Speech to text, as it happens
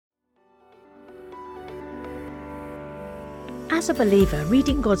As a believer,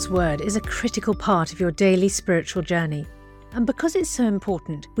 reading God's Word is a critical part of your daily spiritual journey. And because it's so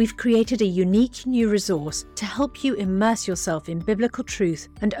important, we've created a unique new resource to help you immerse yourself in biblical truth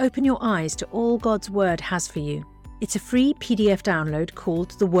and open your eyes to all God's Word has for you. It's a free PDF download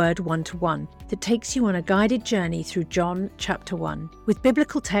called The Word 1-to-1 that takes you on a guided journey through John chapter 1. With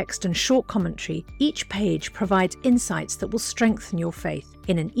biblical text and short commentary, each page provides insights that will strengthen your faith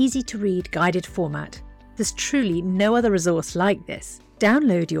in an easy-to-read guided format. There's truly no other resource like this.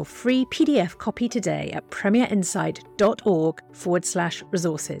 Download your free PDF copy today at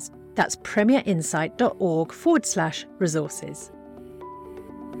premierinsight.org/resources. That's premierinsight.org/resources.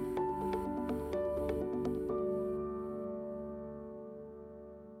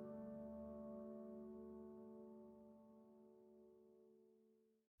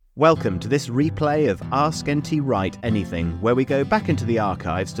 Welcome to this replay of Ask N.T. Wright Anything, where we go back into the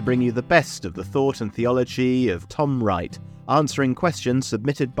archives to bring you the best of the thought and theology of Tom Wright, answering questions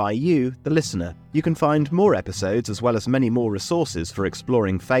submitted by you, the listener. You can find more episodes as well as many more resources for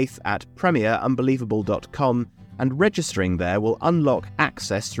exploring faith at premierunbelievable.com, and registering there will unlock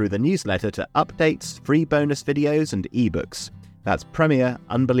access through the newsletter to updates, free bonus videos and ebooks. That's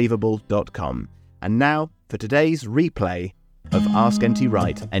premierunbelievable.com. And now for today's replay of Ask N.T.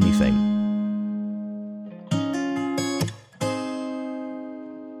 Wright Anything.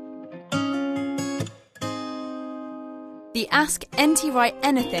 The Ask N.T. Wright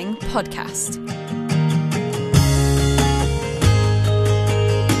Anything podcast.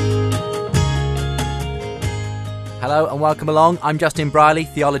 Hello and welcome along. I'm Justin Briley,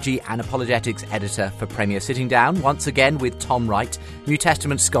 Theology and Apologetics Editor for Premier, sitting down once again with Tom Wright, New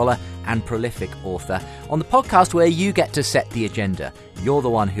Testament scholar and prolific author, on the podcast where you get to set the agenda. You're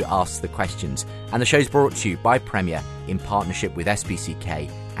the one who asks the questions. And the show's brought to you by Premier in partnership with SBCK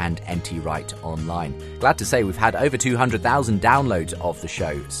and NT Wright Online. Glad to say we've had over 200,000 downloads of the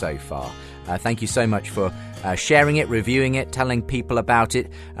show so far. Thank you so much for sharing it, reviewing it, telling people about it.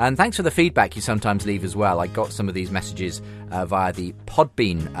 And thanks for the feedback you sometimes leave as well. I got some of these messages via the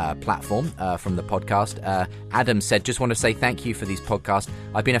Podbean platform from the podcast. Adam said, just want to say thank you for these podcasts.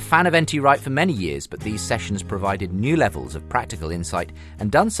 I've been a fan of NT Wright for many years, but these sessions provided new levels of practical insight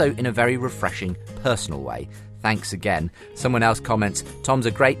and done so in a very refreshing, personal way. Thanks again. Someone else comments, Tom's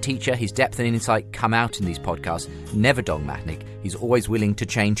a great teacher. His depth and insight come out in these podcasts. Never dogmatic. He's always willing to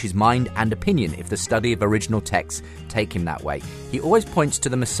change his mind and opinion if the study of original texts take him that way. He always points to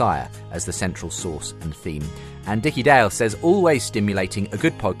the Messiah as the central source and theme. And Dickie Dale says, always stimulating, a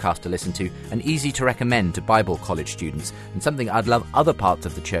good podcast to listen to and easy to recommend to Bible college students, and something I'd love other parts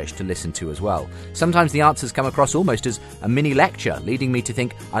of the church to listen to as well. Sometimes the answers come across almost as a mini lecture, leading me to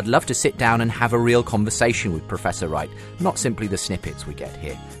think I'd love to sit down and have a real conversation with Professor Wright, not simply the snippets we get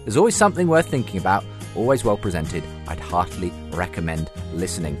here. There's always something worth thinking about, always well presented. I'd heartily recommend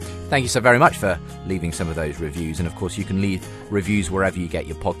listening. Thank you so very much for leaving some of those reviews. And of course, you can leave reviews wherever you get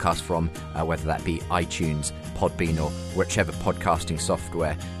your podcast from, whether that be iTunes, Podbean, or whichever podcasting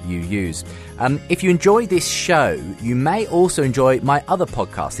software you use. If you enjoy this show, you may also enjoy my other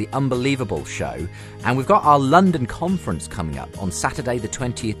podcast, The Unbelievable Show. And we've got our London conference coming up on Saturday, the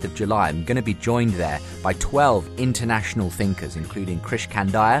 20th of July. I'm going to be joined there by 12 international thinkers, including Krish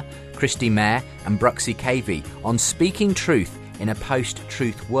Kandiah, Christy Mayer, and Bruxy Cavey, on speaking truth in a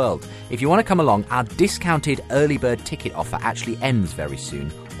post-truth world. If you want to come along, our discounted early bird ticket offer actually ends very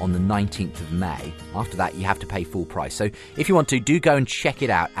soon on the 19th of May. After that, you have to pay full price. So if you want to, do go and check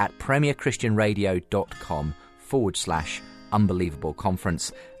it out at premierchristianradio.com/unbelievable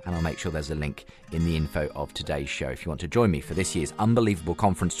conference. And I'll make sure there's a link in the info of today's show if you want to join me for this year's Unbelievable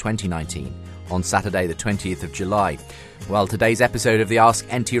Conference 2019 on Saturday the 20th of July. Well, today's episode of the Ask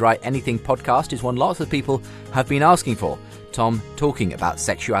NT Wright Anything podcast is one lots of people have been asking for. Tom talking about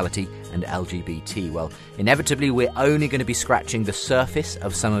sexuality and LGBT. Well, inevitably, we're only going to be scratching the surface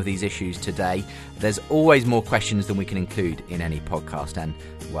of some of these issues today. There's always more questions than we can include in any podcast, and,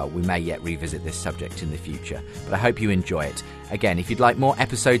 well, we may yet revisit this subject in the future, but I hope you enjoy it. Again, if you'd like more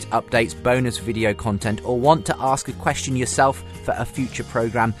episodes, updates, bonus video content, or want to ask a question yourself for a future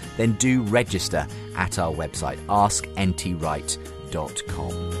programme, then do register at our website,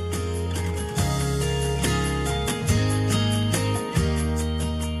 askntwright.com.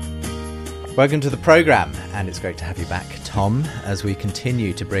 Welcome to the programme, and it's great to have you back, Tom, as we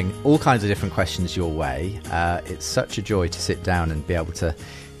continue to bring all kinds of different questions your way. It's such a joy to sit down and be able to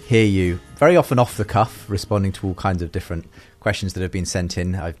hear you, very often off the cuff, responding to all kinds of different questions that have been sent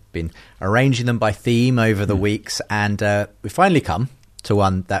in. I've been arranging them by theme over the weeks, and we finally come to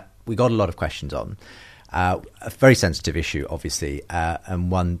one that we got a lot of questions on. A very sensitive issue, obviously,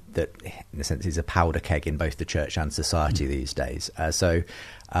 and one that, in a sense, is a powder keg in both the church and society these days. So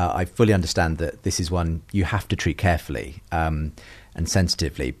I fully understand that this is one you have to treat carefully and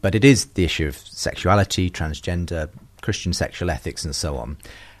sensitively, but it is the issue of sexuality, transgender, Christian sexual ethics, and so on.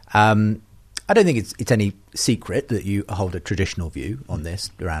 I don't think it's any secret that you hold a traditional view on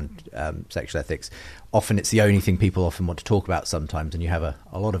this around sexual ethics. Often it's the only thing people often want to talk about sometimes, and you have a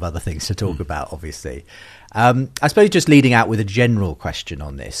lot of other things to talk about, obviously. I suppose just leading out with a general question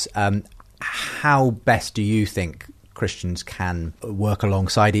on this, how best do you think Christians can work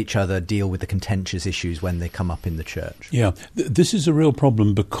alongside each other, deal with the contentious issues when they come up in the church? Yeah, this is a real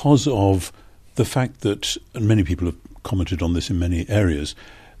problem because of the fact that, and many people have commented on this in many areas,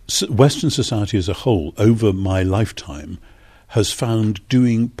 Western society as a whole, over my lifetime, has found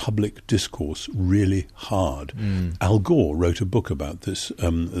doing public discourse really hard. Al Gore wrote a book about this, I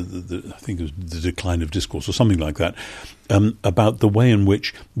think it was The Decline of Discourse or something like that, about the way in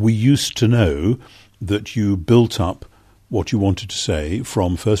which we used to know that you built up what you wanted to say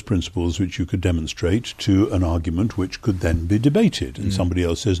from first principles which you could demonstrate to an argument which could then be debated. And somebody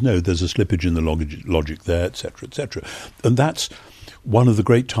else says, no, there's a slippage in the logic there, etc., etc. And that's one of the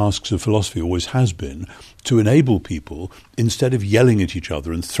great tasks of philosophy, always has been, to enable people, instead of yelling at each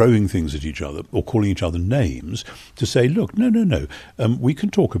other and throwing things at each other or calling each other names, to say, look, no, we can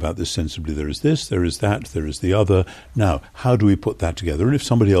talk about this sensibly. There is this, there is that, there is the other. Now, how do we put that together? And if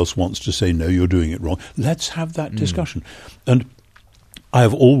somebody else wants to say, no, you're doing it wrong, let's have that discussion. And I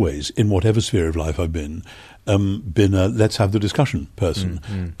have always, in whatever sphere of life I've been a let's have the discussion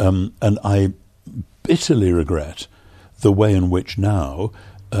person. And I bitterly regret the way in which now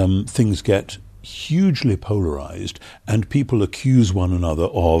things get hugely polarized and people accuse one another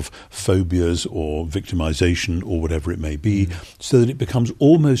of phobias or victimization or whatever it may be, so that it becomes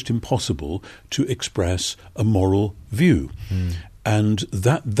almost impossible to express a moral view. And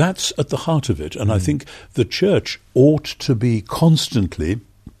that's at the heart of it. And I think the church ought to be constantly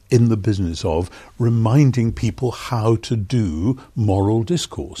in the business of reminding people how to do moral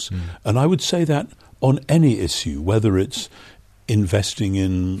discourse. And I would say that on any issue, whether it's investing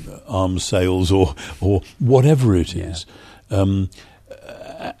in arms sales or whatever it is. And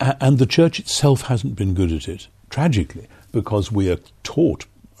the church itself hasn't been good at it, tragically, because we are taught,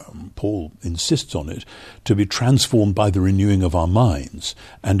 Paul insists on it, to be transformed by the renewing of our minds.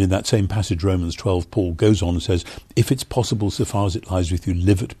 And in that same passage, Romans 12, Paul goes on and says, if it's possible, so far as it lies with you,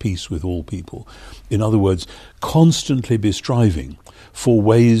 live at peace with all people. In other words, constantly be striving for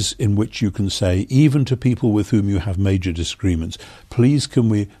ways in which you can say, even to people with whom you have major disagreements, please can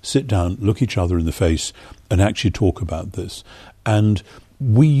we sit down, look each other in the face and actually talk about this. And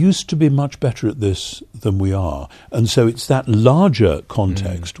we used to be much better at this than we are. And so it's that larger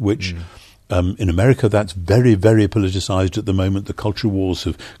context which in America, that's very, very politicized at the moment. The culture wars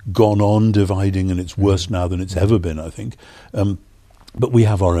have gone on dividing, and it's worse now than it's ever been, I think. But we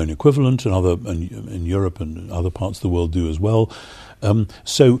have our own equivalent, and in Europe and other parts of the world do as well.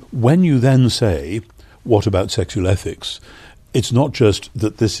 So when you then say, what about sexual ethics? It's not just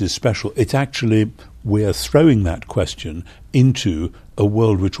that this is special. It's actually we're throwing that question into a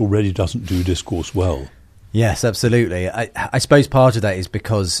world which already doesn't do discourse well. Yes, absolutely. I suppose part of that is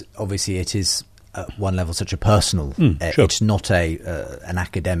because obviously it is at one level such a personal. Sure. It's not an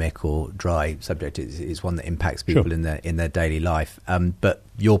academic or dry subject. It's one that impacts people in their daily life. But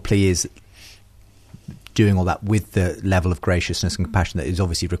your plea is doing all that with the level of graciousness and compassion that is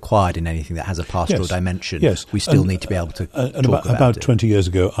obviously required in anything that has a pastoral dimension. Yes. We still need to be able to talk about it. 20 years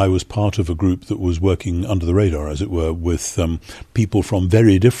ago, I was part of a group that was working under the radar, as it were, with people from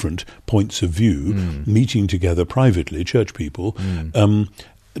very different points of view, meeting together privately, church people,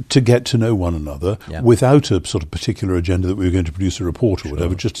 to get to know one another without a sort of particular agenda that we were going to produce a report or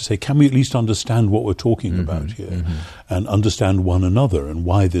whatever, just to say, can we at least understand what we're talking about here and understand one another and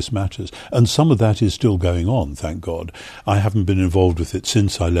why this matters? And some of that is still going on, thank God. I haven't been involved with it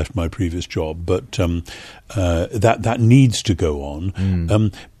since I left my previous job, but that needs to go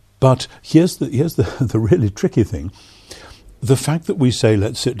on. But here's the really tricky thing. The fact that we say,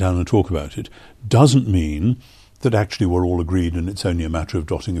 let's sit down and talk about it, doesn't mean that actually we're all agreed and it's only a matter of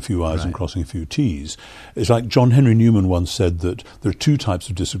dotting a few I's and crossing a few T's. It's like John Henry Newman once said that there are two types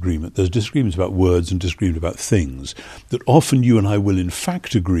of disagreement. There's disagreements about words and disagreement about things, that often you and I will in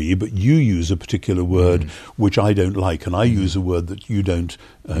fact agree, but you use a particular word which I don't like, and I use a word that you don't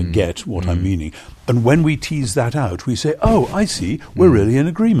get what I'm meaning. And when we tease that out, we say, oh, I see, we're really in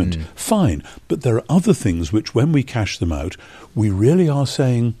agreement. Fine. But there are other things which, when we cash them out, we really are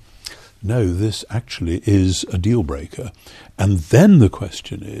saying, no, this actually is a deal breaker. And then the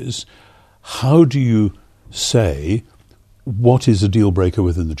question is, how do you say what is a deal breaker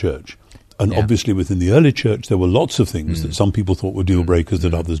within the church. And obviously within the early church there were lots of things that some people thought were deal breakers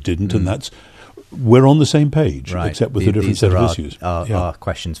that others didn't, and we're on the same page, except with a different set of issues. Our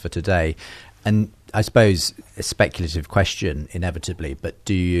questions for today. And I suppose a speculative question, inevitably, but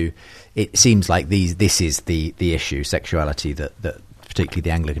it seems like this is the issue, sexuality, that particularly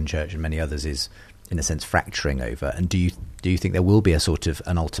the Anglican Church and many others is, in a sense, fracturing over. And do you think there will be a sort of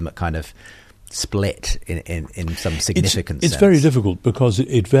an ultimate kind of split in some significant sense? It's very difficult because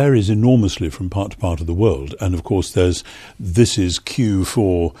it varies enormously from part to part of the world. And of course, this is cue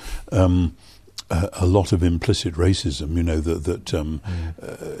for a lot of implicit racism,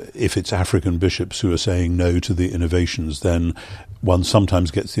 if it's African bishops who are saying no to the innovations, then one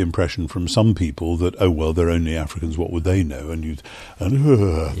sometimes gets the impression from some people that, oh, well, they're only Africans, what would they know?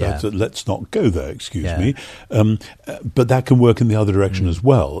 Let's not go there, excuse me. But that can work in the other direction as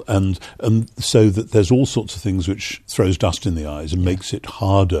well. And so that there's all sorts of things which throws dust in the eyes and makes it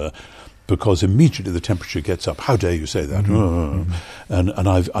harder, because immediately the temperature gets up. How dare you say that? And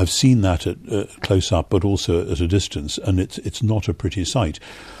I've seen that at close up, but also at a distance, and it's not a pretty sight.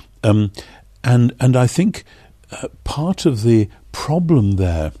 And I think part of the problem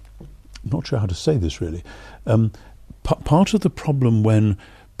there, I'm not sure how to say this really, part of the problem when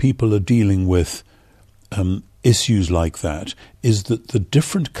people are dealing with issues like that is that the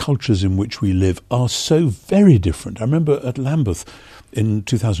different cultures in which we live are so very different. I remember at Lambeth in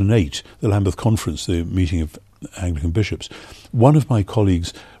 2008, the Lambeth Conference, the meeting of Anglican bishops, one of my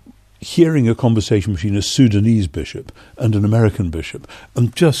colleagues hearing a conversation between a Sudanese bishop and an American bishop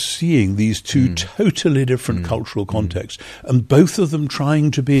and just seeing these two totally different cultural contexts and both of them trying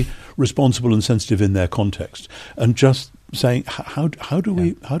to be responsible and sensitive in their context and just saying, how do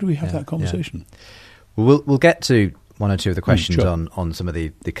we have that conversation? Well, we'll get to one or two of the questions on some of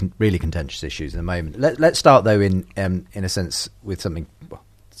the really contentious issues in a moment. Let's start, though, in a sense, with something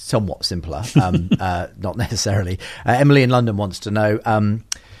somewhat simpler, not necessarily. Emily in London wants to know,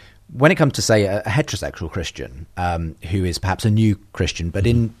 when it comes to, say, a heterosexual Christian who is perhaps a new Christian, but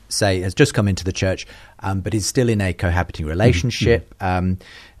has just come into the church, but is still in a cohabiting relationship,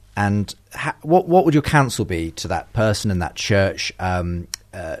 and what would your counsel be to that person and that church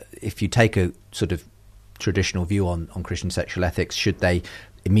if you take a sort of traditional view on Christian sexual ethics? Should they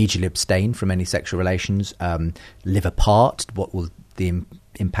immediately abstain from any sexual relations, live apart? What will the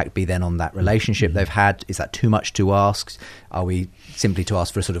impact be then on that relationship they've had? Is that too much to ask? Are we simply to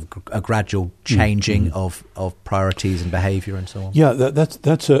ask for a sort of a gradual changing of priorities and behaviour and so on? Yeah,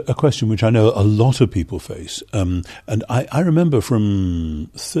 that's a question which I know a lot of people face. And I remember from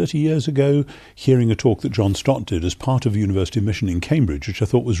 30 years ago hearing a talk that John Stott did as part of a university mission in Cambridge, which I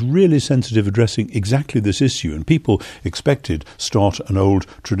thought was really sensitive, addressing exactly this issue. And people expected Stott, an old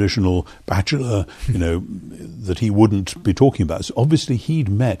traditional bachelor, that he wouldn't be talking about. So obviously he'd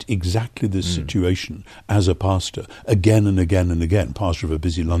met exactly this situation as a pastor again and again and again. Pastor of a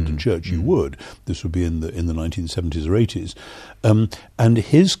busy London church, you would. This would be in the 1970s or 80s. And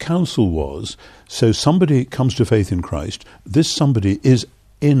his counsel was, so somebody comes to faith in Christ, this somebody is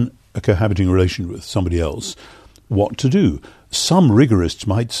in a cohabiting relation with somebody else, what to do? Some rigorists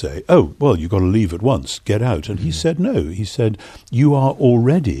might say, oh, well, you've got to leave at once, get out. And he said no. He said, you are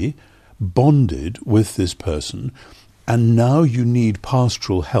already bonded with this person, and now you need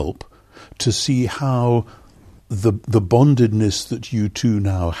pastoral help to see how the bondedness that you two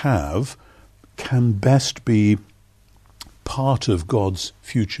now have can best be part of God's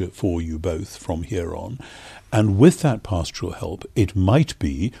future for you both from here on. And with that pastoral help, it might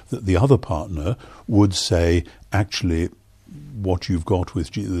be that the other partner would say, actually, what you've got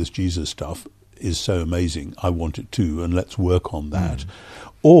with this Jesus stuff is so amazing, I want it too, and let's work on that.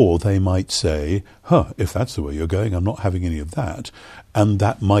 Or they might say, if that's the way you're going, I'm not having any of that. And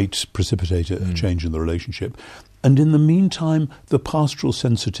that might precipitate a change in the relationship. And in the meantime, the pastoral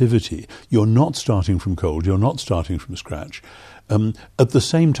sensitivity, you're not starting from cold, you're not starting from scratch. At the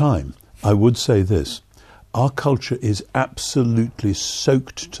same time, I would say this, our culture is absolutely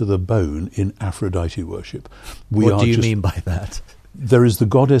soaked to the bone in Aphrodite worship. What do you mean by that? There is the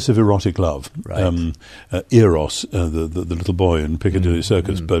goddess of erotic love, right. Eros, the little boy in Piccadilly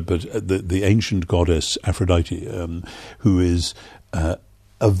Circus, but the ancient goddess Aphrodite, who is a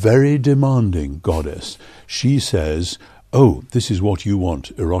very demanding goddess. She says, oh, this is what you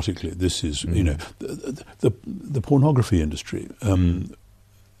want erotically. This is, the pornography industry.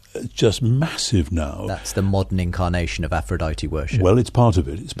 Just massive now. That's the modern incarnation of Aphrodite worship. Well, it's part of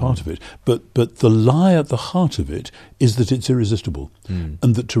it. It's part of it. But the lie at the heart of it is that it's irresistible, and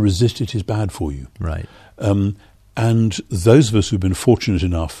that to resist it is bad for you. Right. And those of us who've been fortunate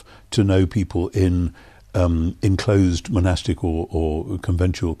enough to know people in enclosed monastic or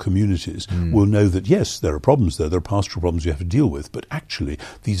conventual communities will know that, yes, there are problems there are pastoral problems you have to deal with, but actually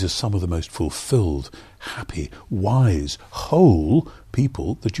these are some of the most fulfilled, happy, wise, whole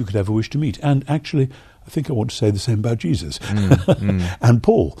people that you could ever wish to meet. And actually, I think I want to say the same about Jesus and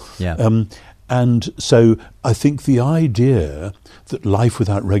Paul. Yeah. And so I think the idea that life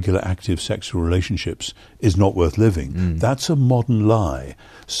without regular active sexual relationships is not worth living, that's a modern lie.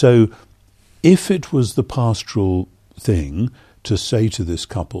 So if it was the pastoral thing to say to this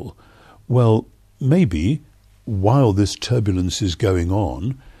couple, well, maybe while this turbulence is going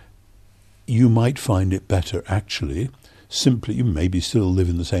on, you might find it better actually, simply, you maybe still live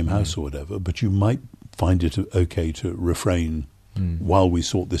in the same house or whatever, but you might find it okay to refrain while we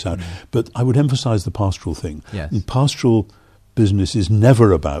sort this out. But I would emphasise the pastoral thing. Yes. And pastoral business is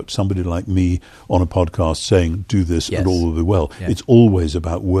never about somebody like me on a podcast saying, do this and all will be well. Yes. It's always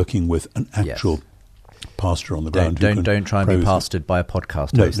about working with an actual pastor on the ground. Don't try and be pastored by a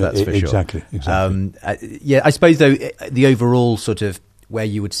podcast host, that's for sure. Exactly. I suppose, though, the overall sort of where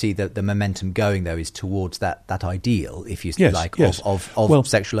you would see the momentum going, though, is towards that ideal, if you like, of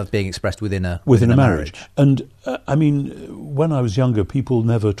sexual love being expressed within a marriage. And I mean, when I was younger, people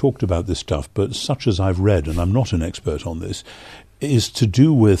never talked about this stuff, but such as I've read, and I'm not an expert on this, is to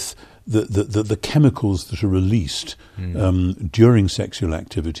do with the chemicals that are released during sexual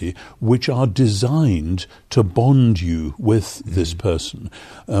activity, which are designed to bond you with this person,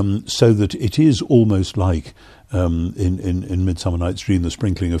 so that it is almost like in Midsummer Night's Dream, the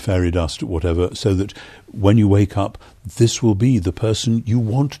sprinkling of fairy dust, whatever, so that when you wake up, this will be the person you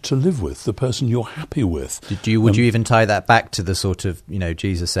want to live with, the person you're happy with. Would you even tie that back to the sort of,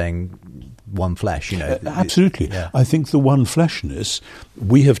 Jesus saying one flesh, Absolutely. Yeah. I think the one fleshness,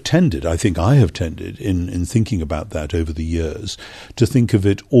 I think I have tended in thinking about that over the years, to think of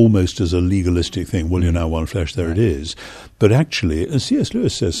it almost as a legalistic thing. Well, you're now one flesh, there it is. But actually, as C.S.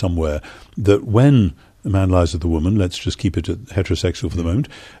 Lewis says somewhere, that when a man lies with a woman, let's just keep it heterosexual for the moment,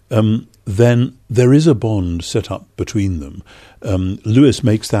 then there is a bond set up between them. Lewis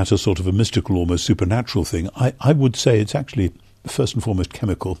makes that a sort of a mystical, almost supernatural thing. I would say it's actually first and foremost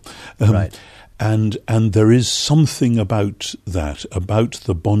chemical. Right. And there is something about that, about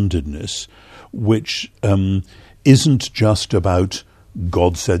the bondedness, which isn't just about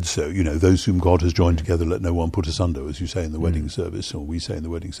God said so, those whom God has joined together, let no one put asunder, as you say in the wedding service, or we say in the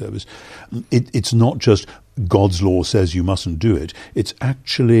wedding service. It's not just God's law says you mustn't do it. It's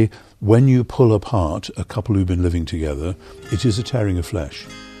actually, when you pull apart a couple who've been living together, it is a tearing of flesh.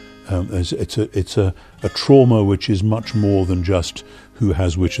 It's a trauma which is much more than just who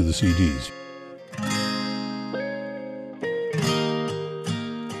has which of the CDs.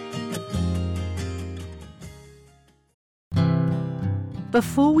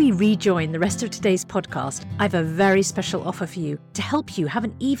 Before we rejoin the rest of today's podcast, I have a very special offer for you to help you have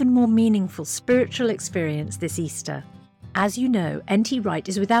an even more meaningful spiritual experience this Easter. As you know, N.T. Wright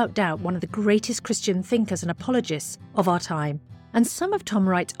is without doubt one of the greatest Christian thinkers and apologists of our time, and some of Tom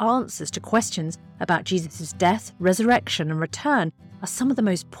Wright's answers to questions about Jesus' death, resurrection and return are some of the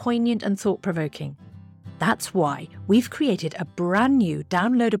most poignant and thought-provoking. That's why we've created a brand new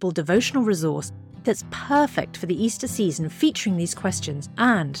downloadable devotional resource that's perfect for the Easter season, featuring these questions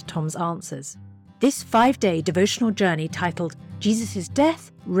and Tom's answers. This 5-day devotional journey titled Jesus'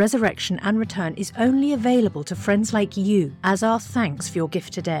 Death, Resurrection and Return is only available to friends like you as our thanks for your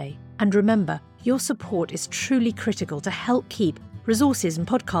gift today. And remember, your support is truly critical to help keep resources and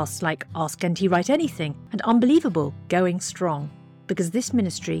podcasts like Ask NT Wright Anything and Unbelievable going strong, because this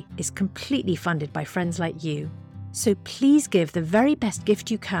ministry is completely funded by friends like you. So please give the very best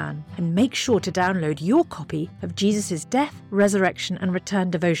gift you can and make sure to download your copy of Jesus' Death, Resurrection and Return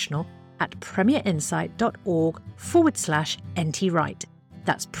devotional at premierinsight.org/NT Wright.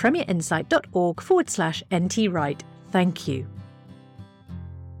 That's premierinsight.org/NT Wright. Thank you.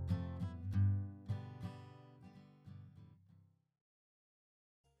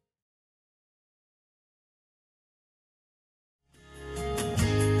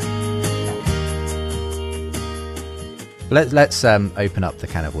 Let's open up the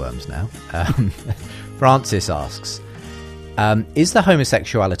can of worms now. Francis asks, is the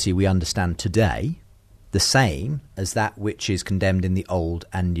homosexuality we understand today the same as that which is condemned in the Old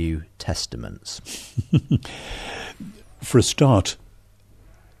and New Testaments? For a start,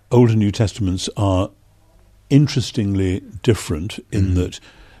 Old and New Testaments are interestingly different in that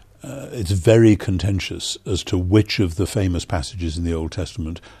it's very contentious as to which of the famous passages in the Old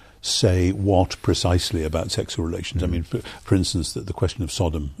Testament say what precisely about sexual relations. I mean, for instance, the question of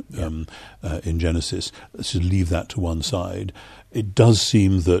Sodom in Genesis, let's just leave that to one side. It does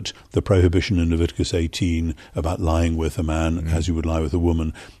seem that the prohibition in Leviticus 18 about lying with a man as you would lie with a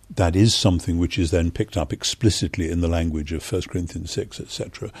woman, that is something which is then picked up explicitly in the language of 1 Corinthians 6,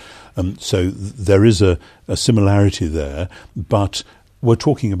 etc. So there is a similarity there, but we're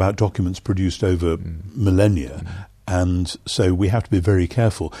talking about documents produced over millennia. And so we have to be very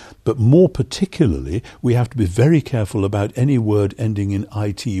careful. But more particularly, we have to be very careful about any word ending in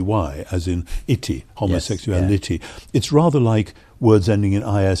ity, as in ity, homosexuality. Yes, yeah. It's rather like words ending in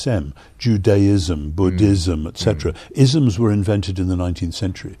ism, Judaism, Buddhism, etc. Isms were invented in the 19th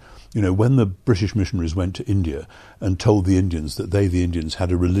century. You know, when the British missionaries went to India and told the Indians that they, the Indians,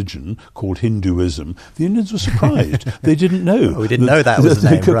 had a religion called Hinduism, the Indians were surprised. They didn't know. We didn't know that was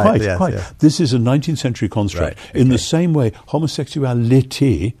the name. Quite, yes, quite. Yeah. This is a 19th century construct. Right, okay. In the same way,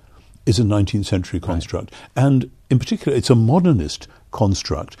 homosexuality is a 19th century construct. Right. And in particular, it's a modernist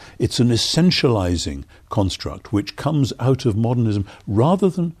construct. It's an essentializing construct which comes out of modernism rather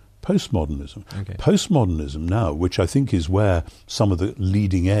than postmodernism. Okay. Postmodernism now, which I think is where some of the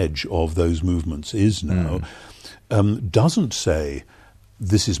leading edge of those movements is now, doesn't say,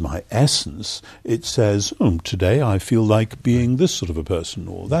 this is my essence. It says, today I feel like being this sort of a person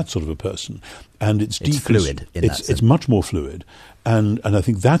or that sort of a person. And it's fluid in that sense. It's much more fluid. And I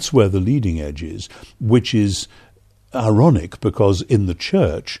think that's where the leading edge is, which is ironic because in the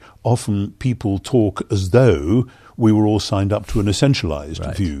church, often people talk as though we were all signed up to an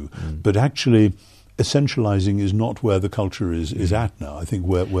essentialized view. But actually, essentializing is not where the culture is at now. I think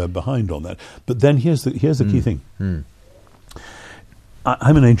we're behind on that. But then here's the key thing.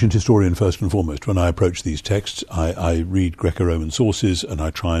 I'm an ancient historian first and foremost. When I approach these texts, I read Greco-Roman sources and I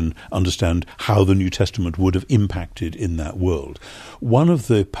try and understand how the New Testament would have impacted in that world. One of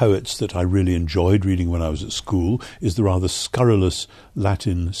the poets that I really enjoyed reading when I was at school is the rather scurrilous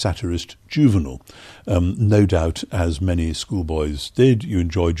Latin satirist Juvenal. No doubt, as many schoolboys did, you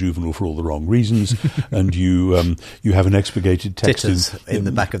enjoy Juvenal for all the wrong reasons, and you have an expurgated text in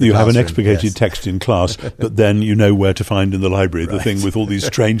the back of the you classroom. have an expurgated text in class, but then you know where to find in the library the thing with all these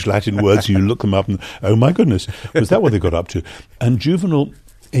strange Latin words, and you look them up, and oh my goodness, was that what they got up to? And Juvenal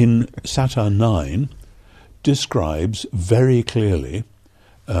in Satire 9 describes very clearly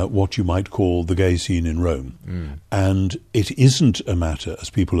what you might call the gay scene in Rome. And it isn't a matter, as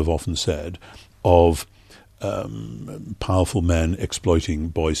people have often said, of powerful men exploiting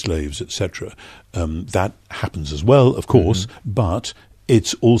boy slaves, etc. That happens as well, of course, but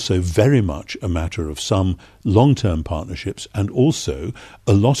it's also very much a matter of some long-term partnerships and also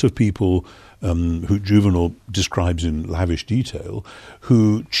a lot of people who Juvenal describes in lavish detail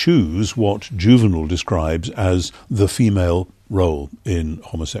who choose what Juvenal describes as the female role in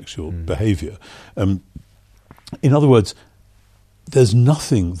homosexual behaviour. In other words, there's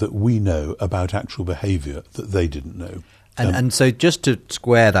nothing that we know about actual behaviour that they didn't know. And so just to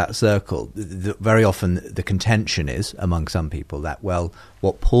square that circle, very often the contention is among some people that, well,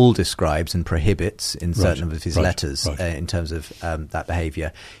 what Paul describes and prohibits in certain of his letters in terms of that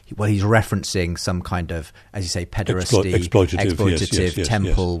behaviour, well, he's referencing some kind of, as you say, pederasty, exploitative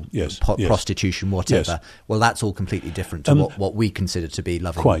temple, prostitution, whatever. Yes. Well, that's all completely different to what we consider to be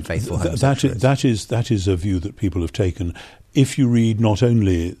loving and faithful homosexuals. That is a view that people have taken. If you read not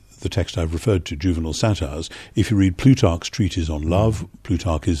only the text I've referred to, Juvenal Satires, if you read Plutarch's treatise on love,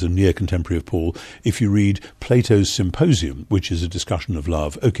 Plutarch is a near contemporary of Paul. If you read Plato's Symposium, which is a discussion of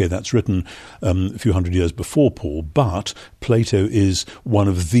love, okay, that's written a few hundred years before Paul, but Plato is one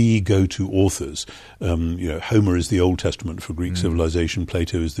of the go-to authors. Homer is the Old Testament for Greek civilization,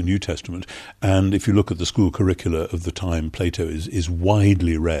 Plato is the New Testament, and if you look at the school curricula of the time, Plato is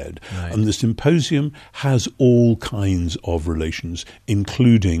widely read. Right. And the Symposium has all kinds of relations,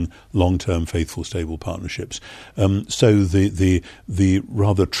 including long-term, faithful, stable partnerships. So the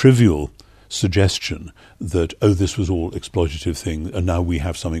rather trivial suggestion that, this was all exploitative thing and now we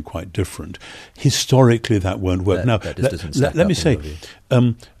have something quite different, historically that won't work. Let me say,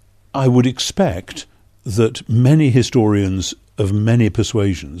 I would expect that many historians of many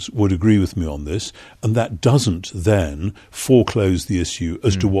persuasions would agree with me on this, and that doesn't then foreclose the issue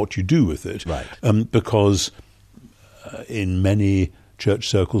as to what you do with it. Right. Because in many church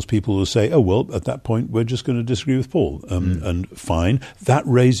circles, people will say, at that point, we're just going to disagree with Paul. And fine. That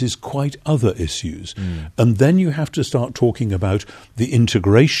raises quite other issues. And then you have to start talking about the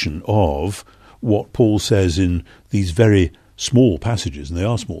integration of what Paul says in these very small passages, and they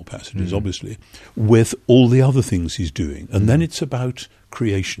are small passages, obviously, with all the other things he's doing. And then it's about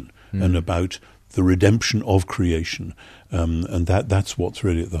creation and about the redemption of creation, and that's what's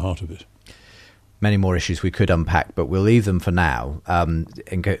really at the heart of it. Many more issues we could unpack, but we'll leave them for now and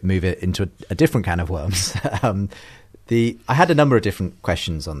move it into a different can of worms. I had a number of different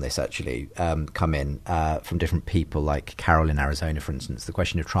questions on this actually come in from different people, like Carol in Arizona, for instance, the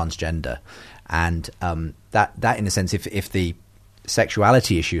question of transgender. And that in a sense, if the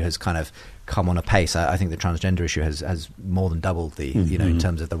sexuality issue has kind of come on apace, I think the transgender issue has more than doubled in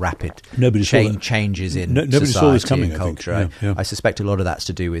terms of the rapid changes in society and culture. I suspect a lot of that's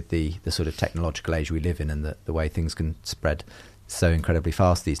to do with the sort of technological age we live in and the way things can spread so incredibly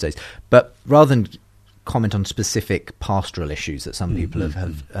fast these days. But rather than comment on specific pastoral issues that some people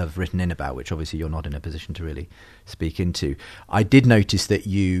have written in about, which obviously you're not in a position to really speak into, I did notice that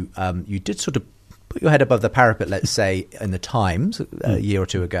you did sort of put your head above the parapet, let's say, in the Times a year or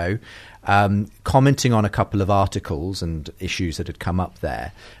two ago, commenting on a couple of articles and issues that had come up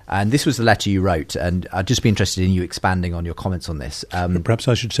there. And this was the letter you wrote, and I'd just be interested in you expanding on your comments on this. Perhaps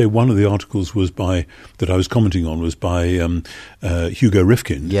I should say one of the articles that I was commenting on was by Hugo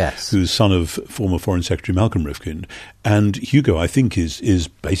Rifkind, yes, who's son of former Foreign Secretary Malcolm Rifkind. And Hugo, I think, is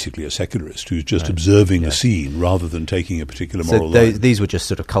basically a secularist who's just observing the scene rather than taking a particular moral line. These were just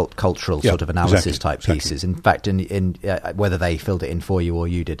sort of cultural sort of analysis type pieces. In fact, in whether they filled it in for you or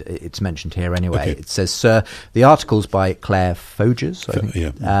you did, it's mentioned here anyway. It says, "Sir, the articles by Claire Fogers, I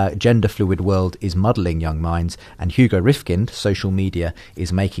think, Gender Fluid World is muddling young minds, and Hugo Rifkind, Social Media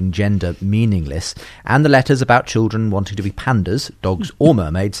is making gender meaningless, and the letters about children wanting to be pandas, dogs or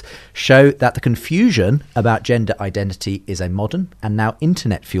mermaids, show that the confusion about gender identity is a modern and now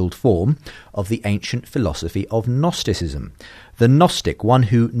internet-fueled form of the ancient philosophy of Gnosticism. The Gnostic, one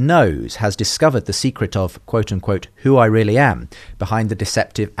who knows, has discovered the secret of, quote-unquote, who I really am, behind the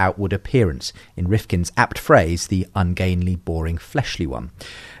deceptive outward appearance, in Rifkin's apt phrase, the ungainly, boring, fleshly one.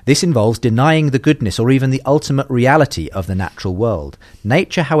 This involves denying the goodness or even the ultimate reality of the natural world.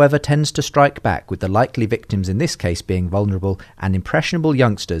 Nature, however, tends to strike back, with the likely victims in this case being vulnerable and impressionable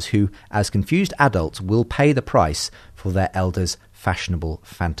youngsters who, as confused adults, will pay the price for their elders' fashionable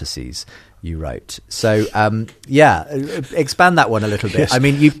fantasies," you wrote. So, expand that one a little bit. Yes. I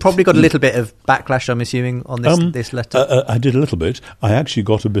mean, you've probably got a little bit of backlash, I'm assuming, on this letter. I did a little bit. I actually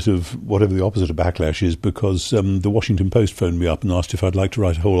got a bit of whatever the opposite of backlash is, because the Washington Post phoned me up and asked if I'd like to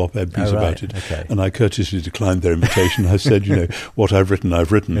write a whole op-ed piece about it. Okay. And I courteously declined their invitation. I said, what I've written,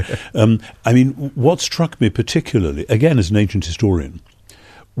 I've written. I mean, what struck me particularly, again as an ancient historian,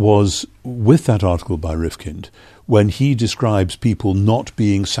 was with that article by Rifkind, when he describes people not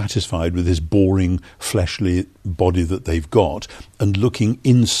being satisfied with this boring, fleshly body that they've got and looking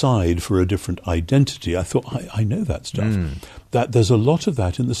inside for a different identity. I thought, I know that stuff. That there's a lot of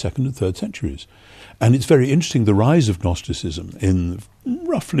that in the 2nd and 3rd centuries. And it's very interesting, the rise of Gnosticism in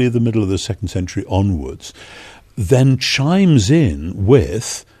roughly the middle of the 2nd century onwards then chimes in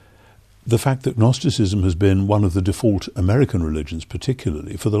with the fact that Gnosticism has been one of the default American religions,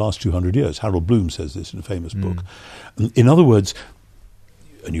 particularly for the last 200 years. Harold Bloom says this in a famous book. In other words,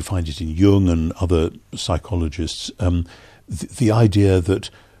 and you find it in Jung and other psychologists, the idea that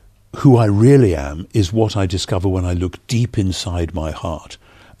who I really am is what I discover when I look deep inside my heart.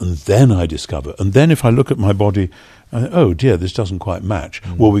 And then I discover. And then if I look at my body, oh dear, this doesn't quite match.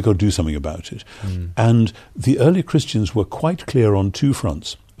 Well, we've got to do something about it. And the early Christians were quite clear on two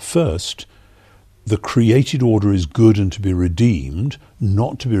fronts. First, the created order is good and to be redeemed,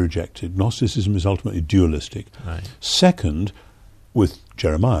 not to be rejected. Gnosticism is ultimately dualistic. Right. Second, with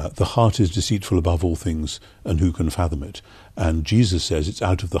Jeremiah, the heart is deceitful above all things, and who can fathom it? And Jesus says it's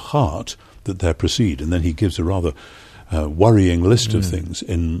out of the heart that there proceed. And then he gives a rather worrying list of things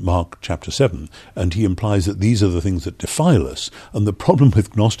in Mark chapter 7, and he implies that these are the things that defile us. And the problem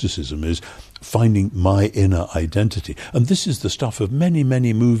with Gnosticism is finding my inner identity. And this is the stuff of many,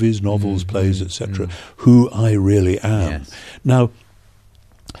 many movies, novels, plays, etc., who I really am. Yes. Now,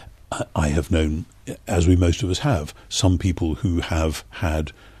 I have known, as we most of us have, some people who have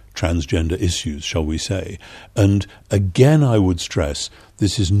had transgender issues, shall we say. And again, I would stress,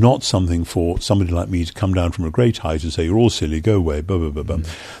 this is not something for somebody like me to come down from a great height and say, you're all silly, go away, blah, blah, blah, blah.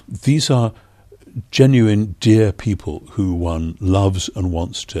 These are genuine, dear people who one loves and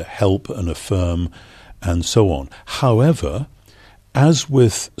wants to help and affirm and so on. However, as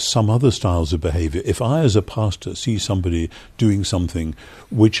with some other styles of behaviour, if I as a pastor see somebody doing something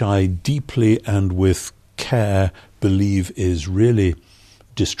which I deeply and with care believe is really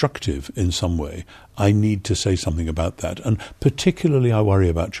destructive in some way, I need to say something about that. And particularly I worry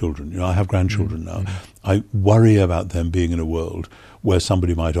about children. I have grandchildren now. I worry about them being in a world where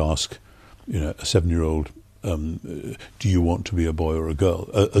somebody might ask, a 7-year-old do you want to be a boy or a girl?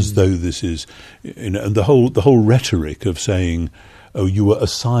 As though this is, and the whole rhetoric of saying, oh, you were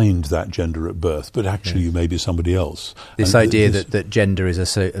assigned that gender at birth, but actually you may be somebody else. This idea that gender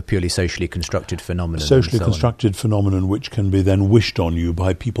is a purely socially constructed phenomenon. Socially constructed phenomenon which can be then wished on you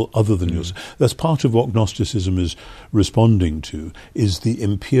by people other than yourself. That's part of what Gnosticism is responding to, is the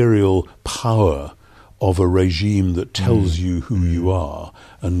imperial power of a regime that tells you who you are.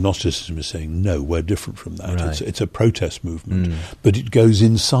 And Gnosticism is saying, no, we're different from that. Right. It's a protest movement, but it goes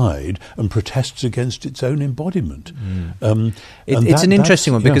inside and protests against its own embodiment. It's an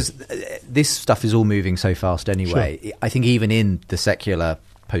interesting one, because this stuff is all moving so fast anyway. Sure. I think even in the secular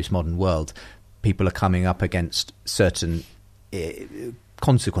postmodern world, people are coming up against certain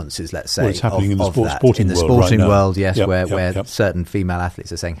consequences, let's say, it's happening in the sporting world, yes, where yep. certain female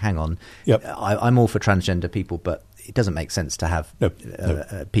athletes are saying, hang on, I'm all for transgender people, but it doesn't make sense to have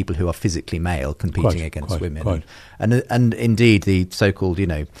people who are physically male competing against women. And indeed, the so-called,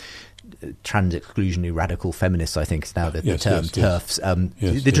 trans-exclusionary radical feminists, I think is now the term, TERFs.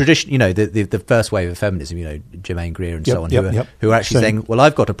 The tradition, the first wave of feminism, Germaine Greer and so on, who are actually saying, well,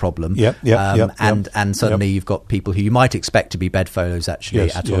 I've got a problem. And suddenly you've got people who you might expect to be bedfellows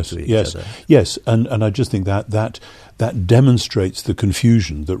actually at odds with each other. Yes, and I just think that demonstrates the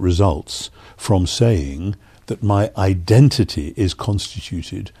confusion that results from saying that my identity is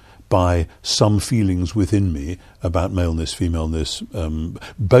constituted by some feelings within me about maleness, femaleness,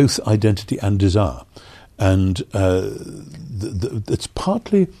 both identity and desire. And it's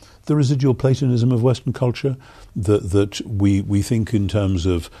partly the residual Platonism of Western culture, that we think in terms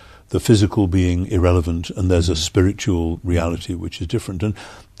of the physical being irrelevant, and there's a spiritual reality which is different. And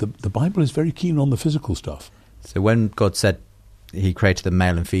the Bible is very keen on the physical stuff. So when God said he created the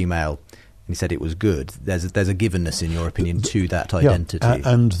male and female, he said it was good, there's a givenness, in your opinion, to that identity.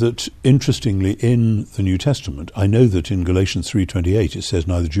 And that, interestingly, in the New Testament, I know that in Galatians 3:28 it says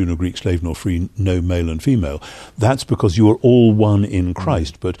neither Jew nor Greek, slave nor free, no male and female. That's because you are all one in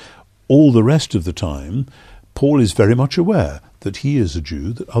Christ. But all the rest of the time, Paul is very much aware that he is a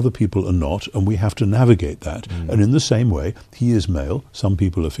Jew, that other people are not, and we have to navigate that. And in the same way, he is male, some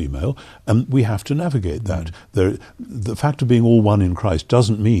people are female, and we have to navigate that. The fact of being all one in Christ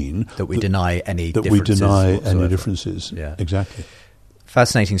doesn't mean that we deny any differences. Yeah, exactly.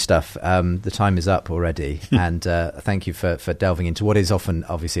 Fascinating stuff. The time is up already, and thank you for delving into what is often,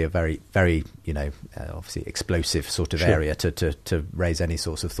 obviously, a very, very, obviously explosive sort of area to raise any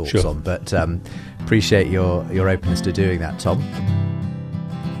sorts of thoughts on. But appreciate your openness to doing that, Tom.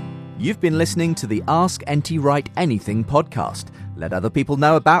 You've been listening to the Ask NT Wright Anything podcast. Let other people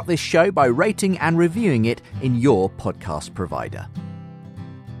know about this show by rating and reviewing it in your podcast provider.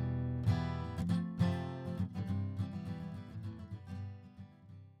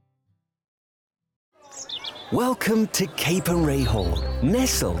 Welcome to Capernwray Hall,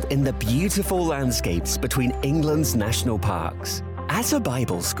 nestled in the beautiful landscapes between England's national parks. As a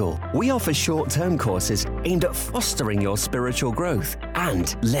Bible school, we offer short-term courses aimed at fostering your spiritual growth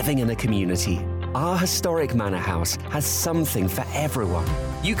and living in a community. Our historic manor house has something for everyone.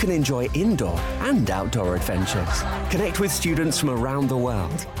 You can enjoy indoor and outdoor adventures, connect with students from around the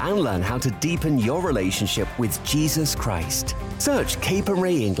world, and learn how to deepen your relationship with Jesus Christ. Search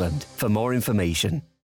Capernwray England for more information.